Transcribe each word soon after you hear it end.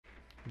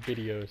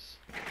videos.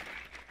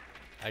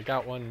 I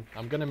got one.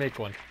 I'm gonna make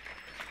one.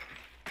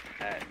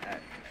 10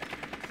 seconds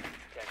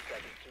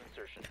to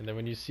insertion. And then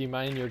when you see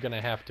mine, you're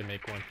gonna have to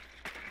make one.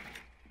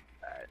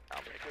 Alright,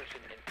 I'll make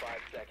insertion in 5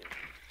 seconds.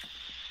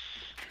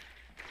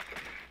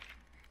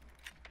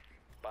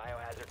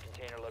 Biohazard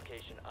container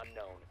location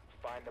unknown.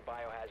 Find the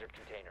biohazard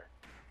container.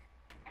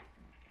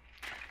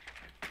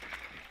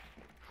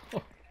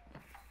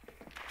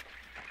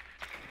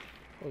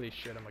 Holy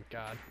shit, I'm a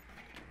god.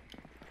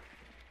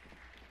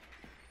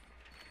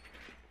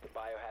 The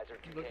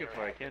biohazard container Looking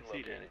for, I has been can't see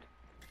it in located. it.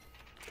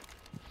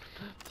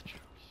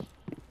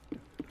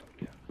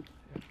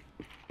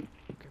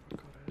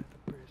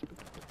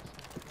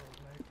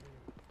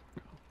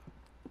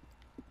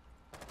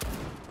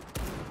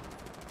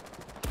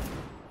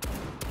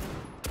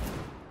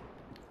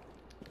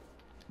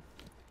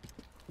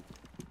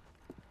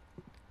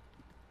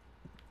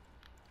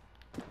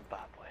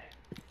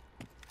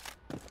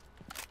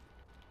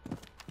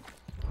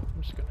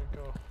 I'm just gonna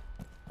go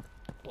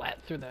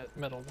flat through that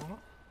metal wall.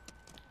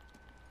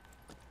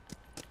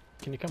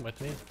 Can you come with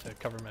me to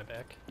cover my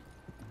back?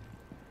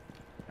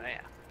 Oh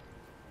yeah.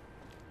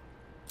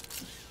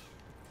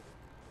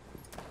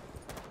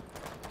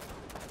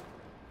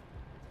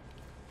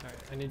 Alright,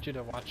 I need you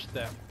to watch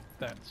that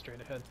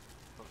straight ahead.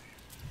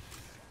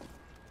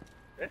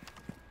 Eh?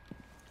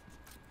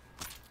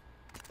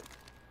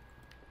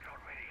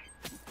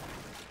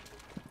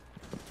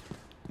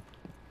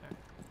 Alright,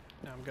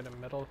 now I'm gonna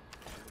metal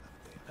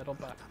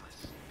box.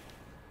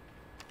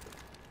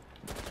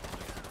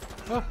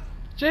 Oh,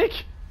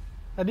 Jake!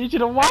 I need you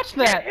to watch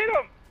that! Hit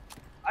him!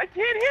 I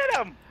can't hit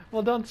him!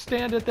 Well, don't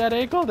stand at that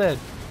angle then.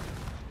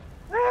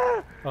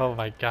 Ah! Oh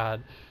my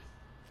god.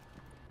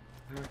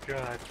 Oh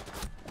god.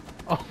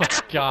 Oh my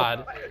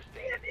god. I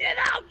can't hit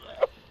him!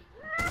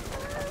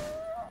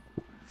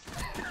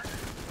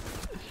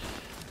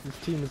 This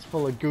team is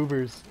full of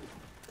goobers.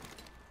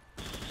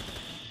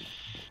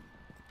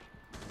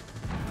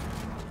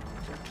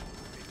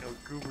 Ain't no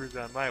goobers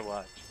on my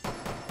watch.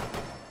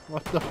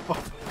 What the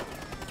fuck?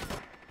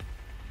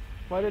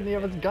 Why didn't he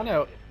have his gun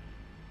out?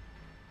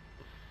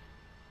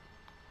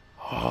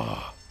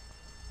 Oh.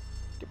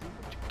 Give me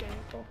what you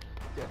came for.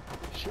 Yeah,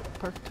 shit,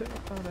 perk too.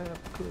 Oh, they have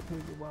a clip who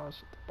you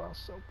was. The boss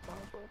so far,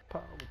 but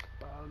power with the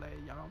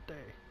ballet all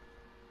day.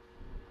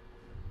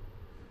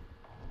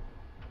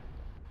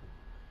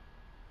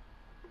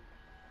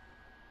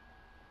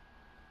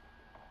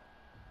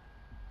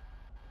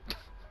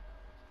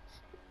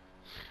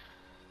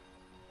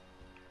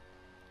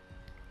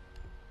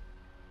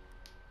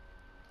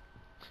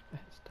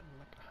 It's done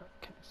like a hot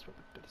case with a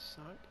bit of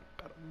salt and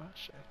better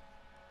mache.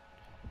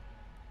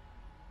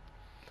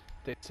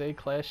 They say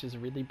Clash is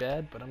really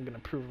bad, but I'm gonna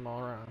prove them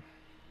all wrong.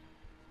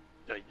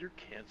 You're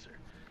cancer.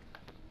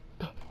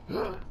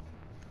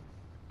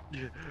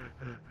 Yeah.